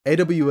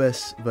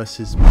AWS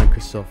versus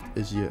Microsoft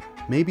Azure.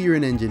 Maybe you're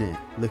an engineer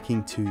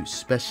looking to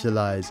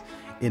specialize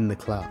in the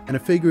cloud and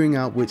are figuring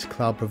out which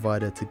cloud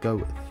provider to go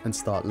with and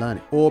start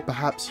learning. Or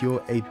perhaps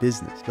you're a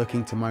business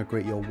looking to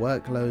migrate your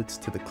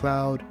workloads to the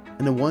cloud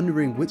and are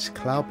wondering which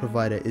cloud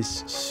provider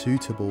is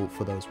suitable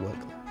for those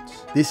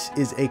workloads. This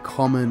is a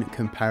common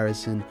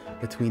comparison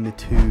between the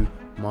two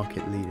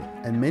market leaders,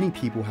 and many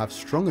people have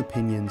strong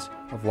opinions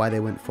of why they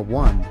went for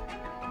one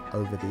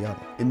over the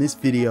other. In this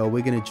video,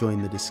 we're going to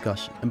join the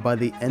discussion, and by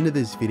the end of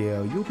this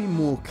video, you'll be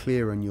more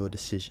clear on your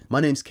decision. My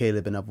name's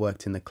Caleb and I've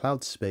worked in the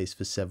cloud space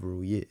for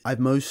several years.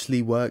 I've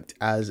mostly worked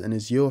as an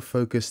Azure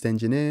focused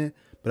engineer,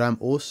 but I'm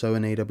also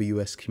an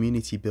AWS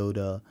community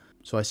builder,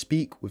 so I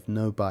speak with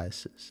no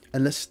biases.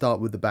 And let's start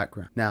with the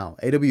background. Now,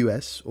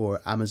 AWS,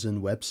 or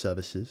Amazon Web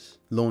Services,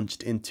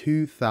 launched in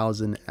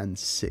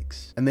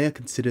 2006, and they are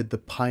considered the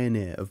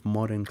pioneer of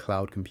modern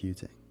cloud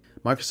computing.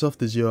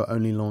 Microsoft Azure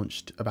only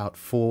launched about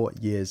 4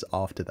 years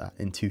after that,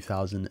 in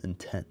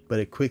 2010, but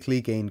it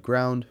quickly gained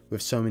ground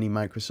with so many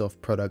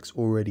Microsoft products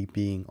already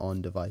being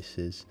on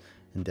devices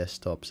and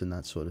desktops and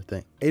that sort of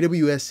thing.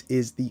 AWS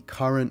is the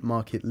current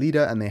market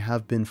leader, and they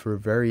have been for a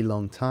very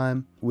long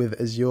time, with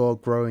Azure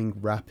growing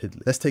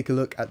rapidly. Let's take a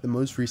look at the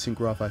most recent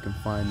graph I can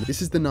find.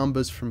 This is the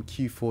numbers from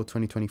Q4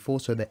 2024,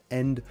 so the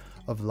end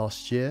of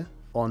last year,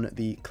 on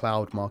the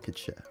cloud market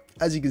share.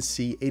 As you can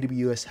see,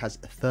 AWS has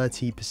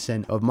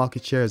 30% of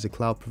market share as a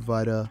cloud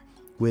provider,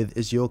 with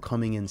Azure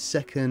coming in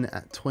second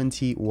at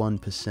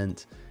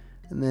 21%.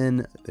 And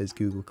then there's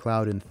Google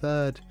Cloud in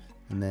third,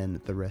 and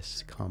then the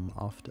rest come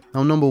after.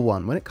 Now, number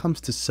one, when it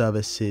comes to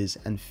services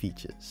and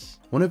features,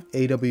 one of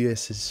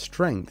AWS's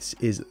strengths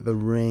is the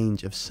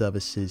range of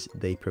services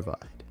they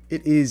provide.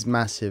 It is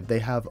massive. They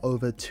have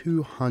over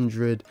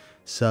 200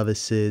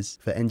 services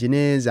for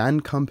engineers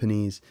and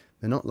companies.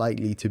 They're not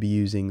likely to be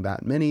using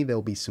that many.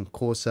 There'll be some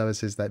core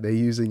services that they're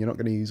using. You're not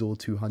going to use all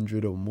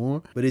 200 or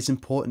more, but it's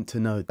important to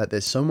note that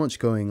there's so much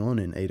going on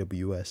in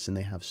AWS and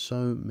they have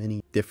so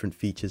many different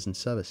features and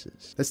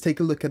services. Let's take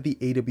a look at the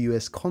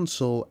AWS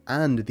console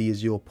and the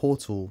Azure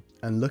portal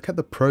and look at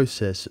the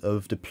process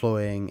of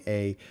deploying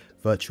a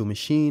virtual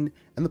machine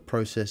and the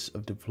process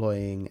of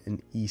deploying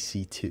an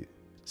EC2.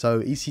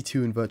 So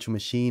EC2 and virtual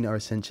machine are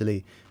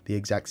essentially the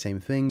exact same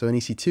thing. So an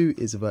EC2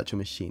 is a virtual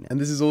machine. And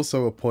this is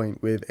also a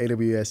point with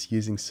AWS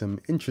using some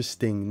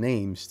interesting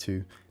names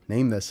to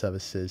name their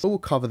services, but we'll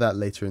cover that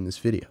later in this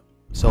video.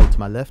 So to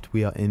my left,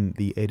 we are in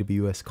the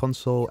AWS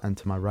console, and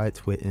to my right,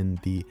 we're in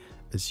the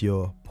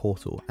Azure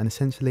portal. And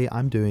essentially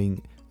I'm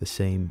doing the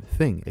same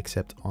thing,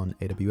 except on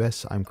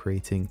AWS, I'm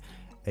creating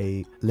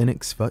a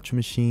Linux virtual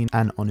machine,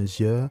 and on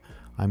Azure,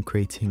 I'm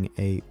creating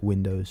a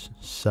Windows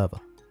server.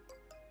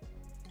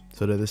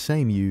 So they're the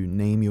same. You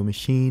name your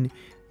machine,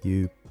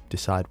 you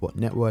decide what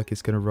network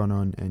it's going to run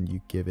on, and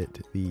you give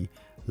it the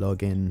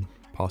login,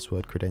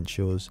 password,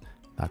 credentials,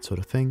 that sort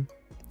of thing,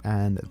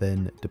 and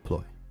then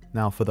deploy.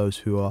 Now, for those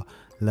who are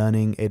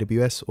learning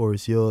AWS or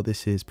Azure,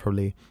 this is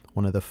probably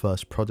one of the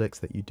first projects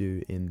that you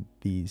do in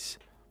these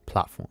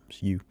platforms.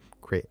 You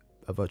create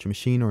a virtual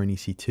machine or an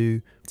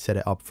EC2, set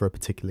it up for a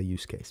particular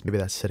use case. Maybe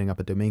that's setting up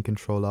a domain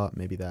controller,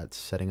 maybe that's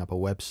setting up a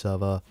web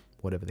server,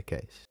 whatever the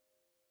case.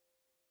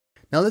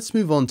 Now let's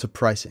move on to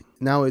pricing.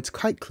 Now it's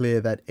quite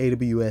clear that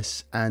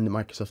AWS and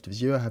Microsoft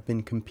Azure have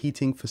been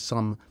competing for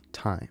some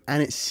time,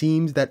 and it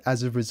seems that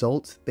as a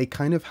result, they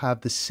kind of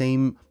have the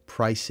same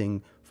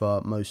pricing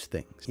for most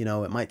things. You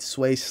know, it might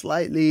sway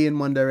slightly in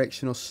one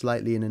direction or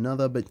slightly in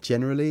another, but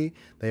generally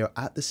they are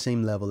at the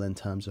same level in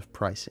terms of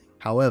pricing.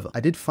 However, I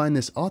did find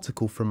this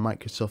article from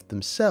Microsoft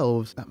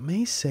themselves that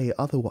may say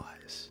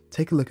otherwise.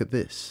 Take a look at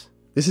this.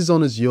 This is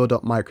on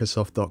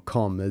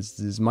azure.microsoft.com. This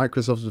is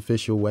Microsoft's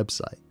official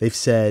website. They've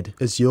said,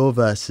 Azure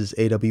versus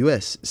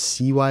AWS.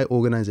 See why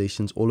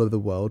organizations all over the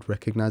world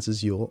recognize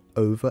Azure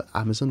over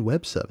Amazon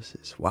Web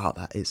Services. Wow,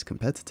 that is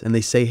competitive. And they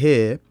say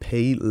here,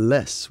 pay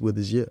less with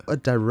Azure. A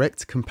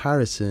direct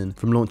comparison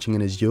from launching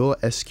an Azure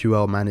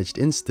SQL managed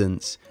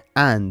instance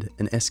and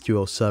an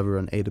SQL server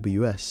on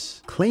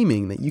AWS,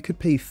 claiming that you could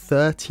pay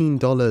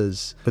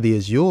 $13 for the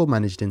Azure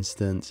managed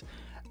instance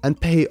and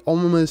pay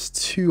almost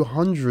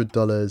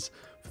 $200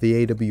 for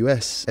the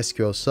AWS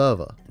SQL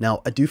server.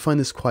 Now, I do find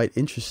this quite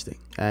interesting,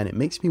 and it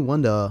makes me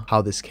wonder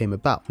how this came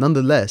about.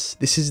 Nonetheless,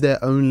 this is their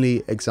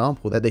only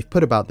example that they've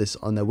put about this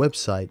on their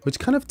website, which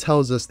kind of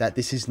tells us that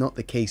this is not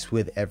the case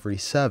with every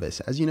service.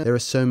 As you know, there are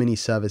so many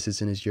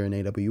services in Azure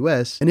and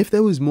AWS, and if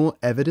there was more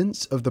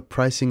evidence of the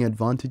pricing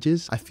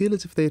advantages, I feel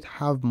as if they'd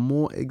have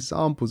more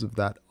examples of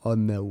that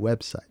on their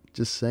website.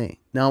 Just saying.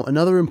 Now,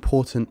 another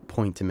important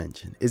point to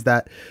mention is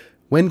that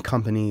when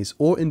companies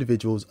or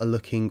individuals are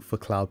looking for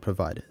cloud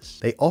providers,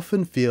 they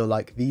often feel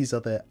like these are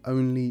their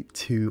only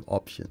two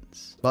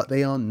options, but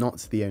they are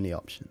not the only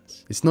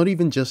options. It's not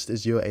even just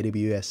Azure,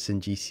 AWS,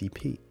 and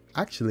GCP.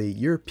 Actually,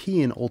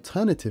 European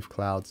alternative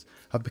clouds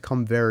have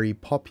become very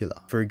popular.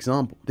 For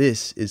example,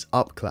 this is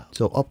UpCloud.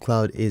 So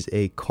UpCloud is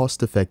a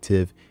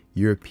cost-effective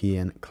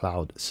European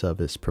cloud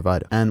service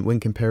provider. And when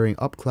comparing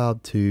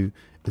UpCloud to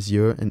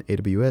Azure and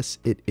AWS,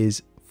 it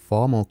is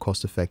far more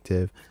cost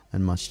effective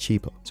and much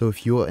cheaper. So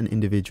if you're an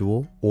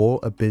individual or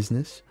a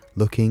business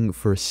looking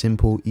for a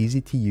simple, easy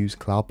to use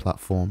cloud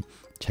platform,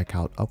 check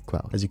out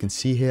UpCloud. As you can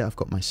see here, I've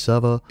got my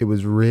server. It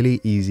was really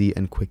easy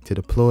and quick to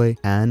deploy,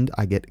 and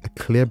I get a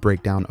clear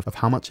breakdown of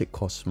how much it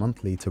costs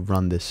monthly to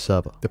run this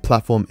server. The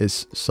platform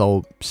is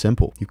so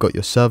simple. You've got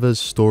your servers,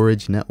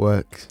 storage,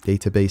 networks,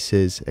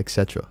 databases,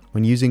 etc.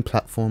 When using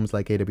platforms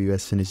like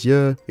AWS and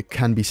Azure, it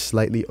can be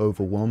slightly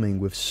overwhelming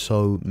with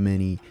so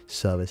many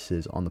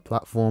services on the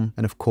platform,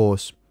 and of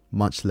course,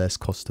 much less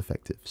cost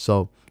effective.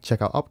 So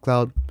check out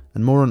UpCloud,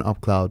 and more on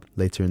UpCloud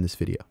later in this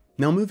video.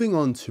 Now moving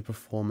on to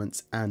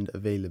performance and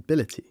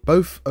availability.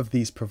 Both of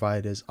these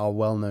providers are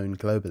well known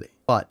globally,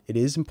 but it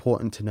is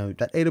important to note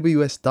that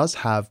AWS does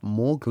have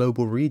more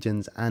global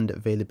regions and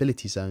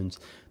availability zones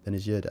than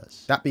Azure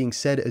does. That being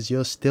said,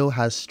 Azure still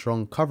has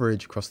strong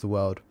coverage across the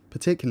world,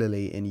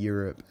 particularly in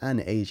Europe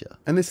and Asia.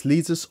 And this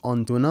leads us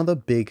on to another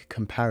big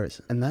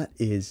comparison, and that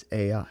is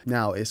AI.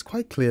 Now, it's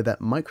quite clear that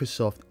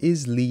Microsoft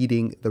is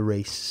leading the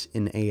race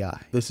in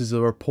AI. This is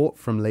a report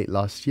from late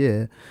last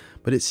year,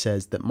 but it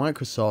says that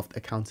Microsoft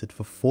accounted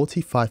for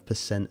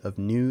 45% of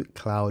new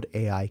cloud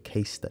AI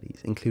case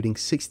studies, including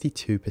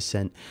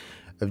 62%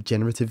 of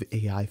generative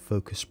AI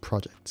focused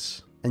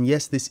projects. And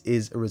yes, this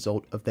is a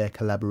result of their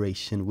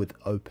collaboration with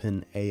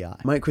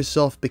OpenAI.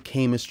 Microsoft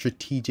became a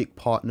strategic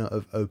partner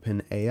of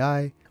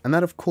OpenAI, and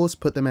that of course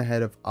put them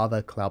ahead of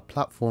other cloud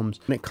platforms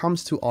when it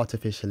comes to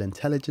artificial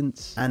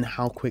intelligence and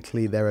how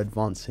quickly they're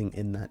advancing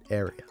in that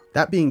area.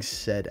 That being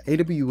said,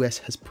 AWS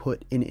has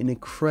put in an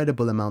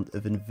incredible amount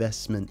of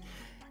investment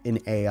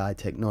in AI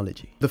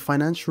technology. The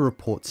financial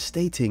report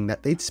stating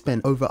that they'd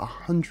spent over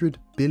 $100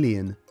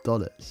 billion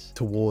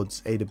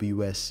towards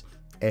AWS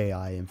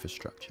AI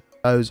infrastructure.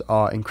 Those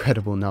are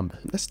incredible numbers.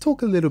 Let's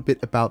talk a little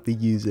bit about the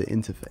user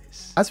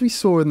interface. As we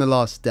saw in the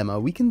last demo,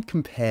 we can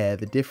compare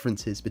the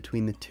differences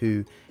between the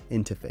two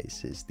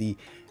interfaces, the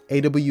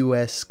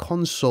AWS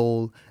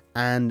console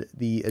and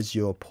the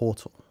Azure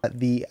portal.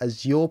 The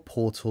Azure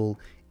portal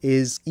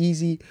is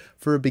easy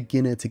for a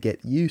beginner to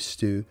get used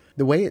to.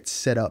 The way it's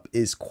set up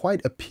is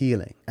quite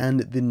appealing,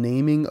 and the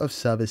naming of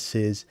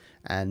services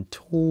and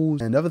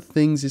tools and other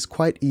things is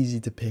quite easy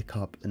to pick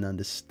up and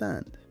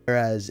understand.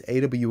 Whereas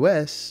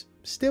AWS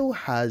still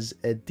has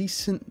a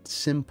decent,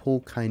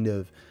 simple kind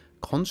of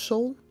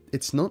console.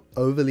 It's not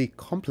overly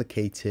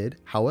complicated.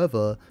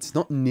 However, it's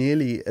not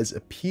nearly as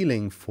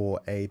appealing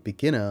for a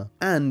beginner,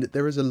 and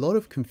there is a lot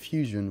of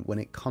confusion when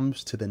it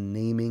comes to the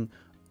naming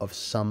of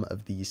some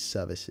of these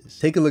services.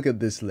 Take a look at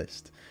this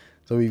list.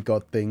 So we've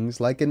got things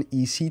like an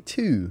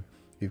EC2,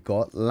 we've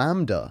got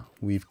Lambda,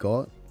 we've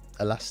got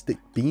Elastic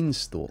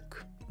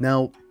Beanstalk.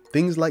 Now,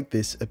 things like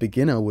this, a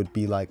beginner would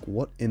be like,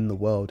 what in the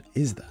world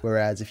is that?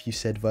 Whereas if you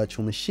said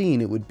virtual machine,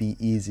 it would be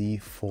easy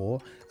for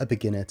a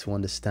beginner to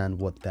understand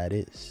what that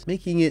is,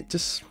 making it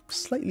just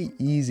slightly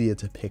easier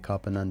to pick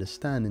up and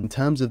understand in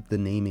terms of the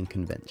naming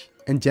convention.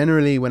 And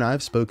generally, when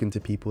I've spoken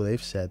to people,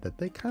 they've said that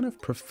they kind of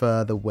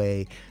prefer the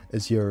way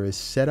Azure is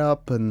set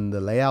up and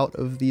the layout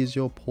of the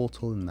Azure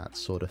portal and that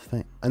sort of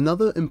thing.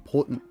 Another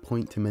important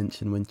point to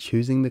mention when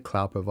choosing the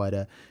cloud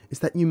provider is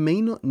that you may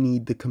not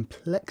need the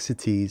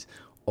complexities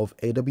of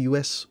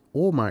AWS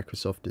or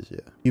Microsoft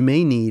Azure. You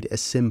may need a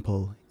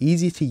simple,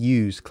 easy to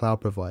use cloud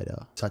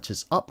provider such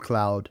as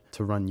UpCloud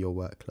to run your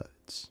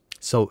workloads.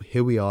 So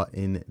here we are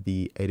in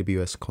the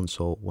AWS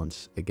console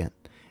once again,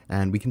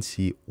 and we can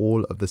see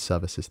all of the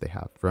services they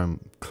have, from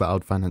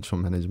cloud financial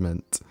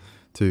management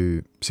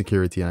to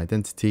security and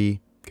identity,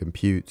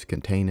 compute,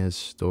 containers,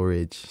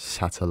 storage,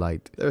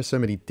 satellite. There are so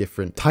many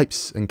different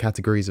types and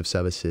categories of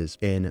services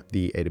in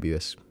the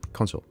AWS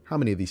console. How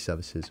many of these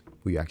services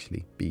will you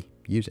actually be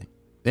using?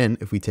 Then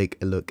if we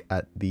take a look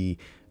at the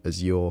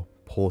Azure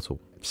portal,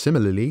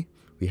 similarly,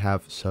 we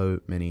have so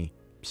many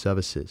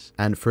services.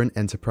 And for an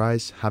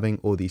enterprise, having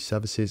all these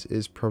services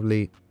is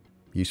probably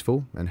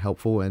useful and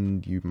helpful,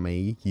 and you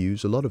may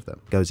use a lot of them.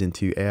 It goes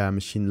into AI,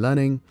 machine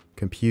learning,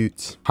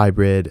 compute,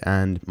 hybrid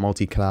and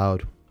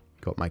multi-cloud.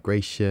 We've got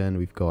migration,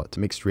 we've got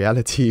mixed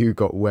reality, we've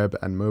got web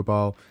and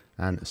mobile,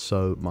 and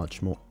so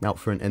much more. Now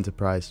for an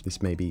enterprise,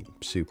 this may be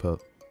super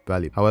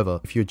valuable.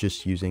 However, if you're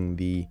just using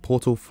the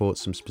portal for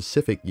some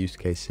specific use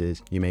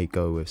cases, you may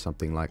go with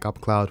something like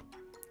UpCloud.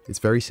 It's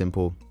very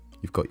simple.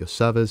 You've got your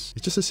servers.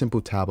 It's just a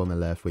simple tab on the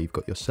left where you've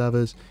got your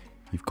servers,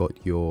 you've got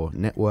your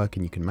network,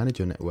 and you can manage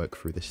your network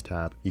through this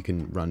tab. You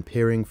can run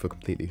peering for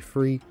completely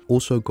free.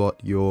 Also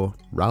got your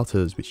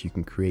routers, which you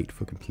can create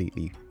for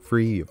completely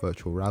free, your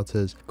virtual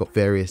routers. Got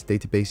various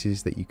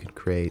databases that you can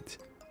create.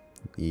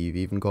 You've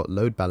even got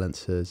load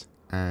balancers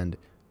and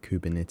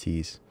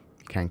Kubernetes.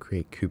 You can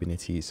create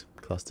Kubernetes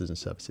clusters and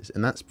services,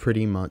 and that's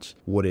pretty much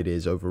what it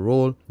is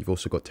overall. You've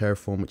also got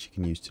Terraform, which you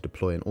can use to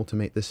deploy and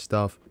automate this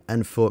stuff.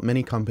 And for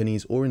many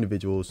companies or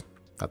individuals,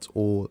 that's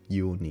all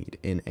you'll need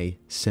in a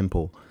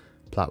simple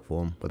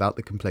platform without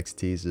the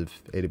complexities of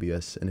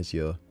AWS and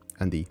Azure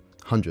and the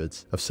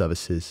hundreds of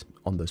services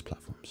on those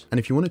platforms. And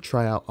if you want to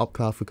try out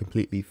UpCloud for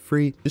completely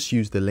free, just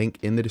use the link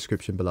in the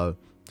description below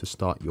to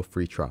start your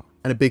free trial.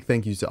 And a big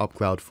thank you to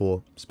UpCloud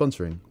for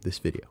sponsoring this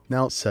video.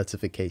 Now,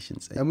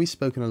 certifications. And we've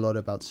spoken a lot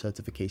about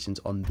certifications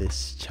on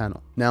this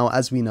channel. Now,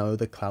 as we know,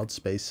 the cloud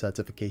space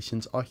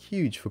certifications are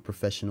huge for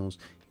professionals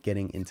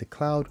getting into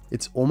cloud.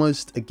 It's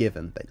almost a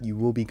given that you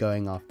will be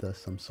going after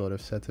some sort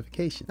of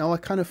certification. Now, I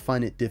kind of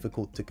find it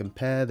difficult to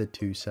compare the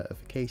two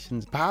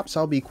certifications. Perhaps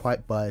I'll be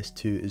quite biased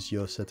to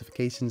Azure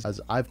certifications,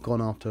 as I've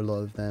gone after a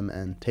lot of them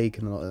and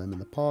taken a lot of them in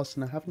the past,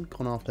 and I haven't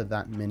gone after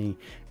that many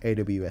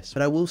AWS.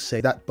 But I will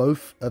say that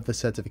both of the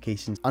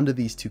certifications under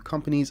these two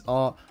companies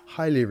are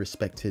highly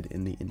respected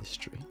in the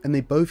industry, and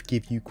they both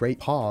give you great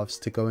paths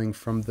to going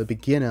from the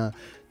beginner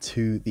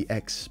to the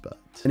expert.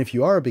 And if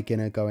you are a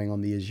beginner going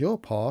on the Azure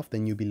path,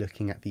 then you'll be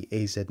looking at the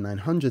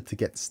AZ900 to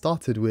get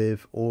started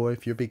with, or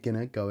if you're a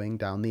beginner going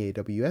down the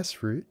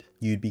AWS route,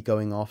 you'd be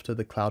going after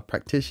the cloud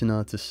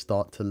practitioner to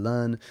start to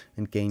learn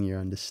and gain your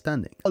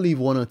understanding. I'll leave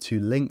 1 or 2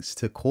 links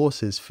to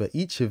courses for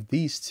each of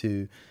these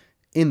two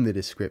in the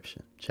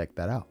description. Check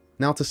that out.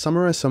 Now, to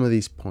summarize some of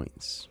these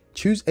points,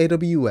 choose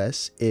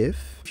AWS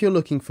if you're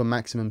looking for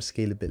maximum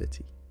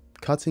scalability,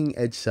 cutting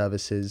edge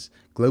services,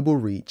 global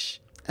reach,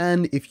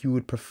 and if you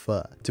would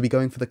prefer to be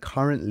going for the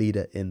current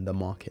leader in the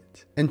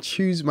market. And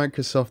choose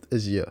Microsoft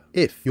Azure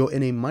if you're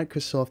in a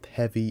Microsoft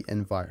heavy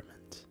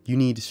environment, you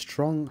need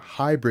strong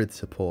hybrid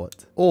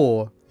support,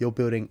 or you're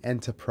building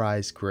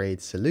enterprise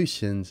grade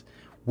solutions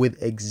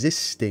with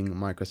existing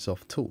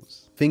Microsoft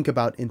tools. Think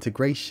about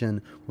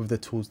integration with the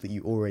tools that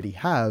you already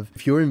have.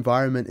 If your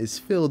environment is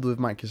filled with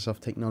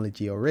Microsoft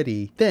technology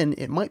already, then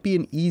it might be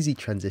an easy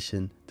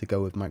transition to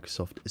go with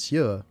Microsoft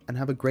Azure and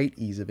have a great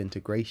ease of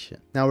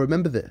integration. Now,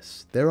 remember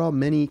this, there are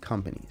many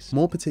companies,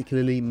 more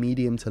particularly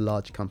medium to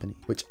large companies,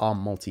 which are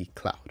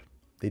multi-cloud.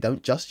 They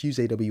don't just use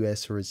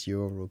AWS or Azure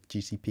or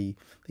GCP,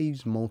 they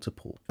use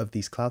multiple of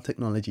these cloud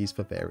technologies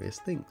for various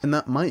things. And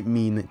that might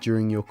mean that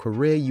during your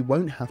career, you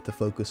won't have to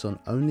focus on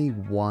only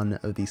one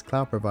of these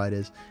cloud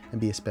providers and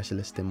be a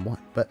specialist in one.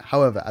 But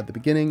however, at the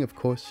beginning, of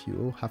course, you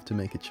will have to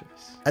make a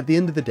choice. At the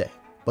end of the day,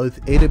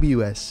 both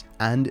AWS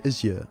and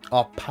Azure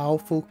are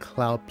powerful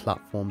cloud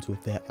platforms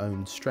with their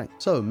own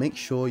strengths. So make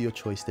sure your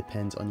choice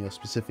depends on your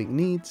specific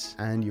needs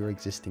and your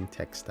existing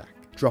tech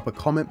stack. Drop a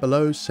comment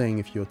below saying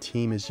if you're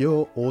Team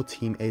Azure or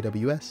Team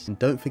AWS, and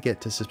don't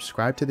forget to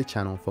subscribe to the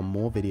channel for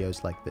more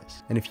videos like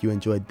this. And if you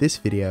enjoyed this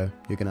video,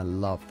 you're gonna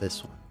love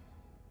this one.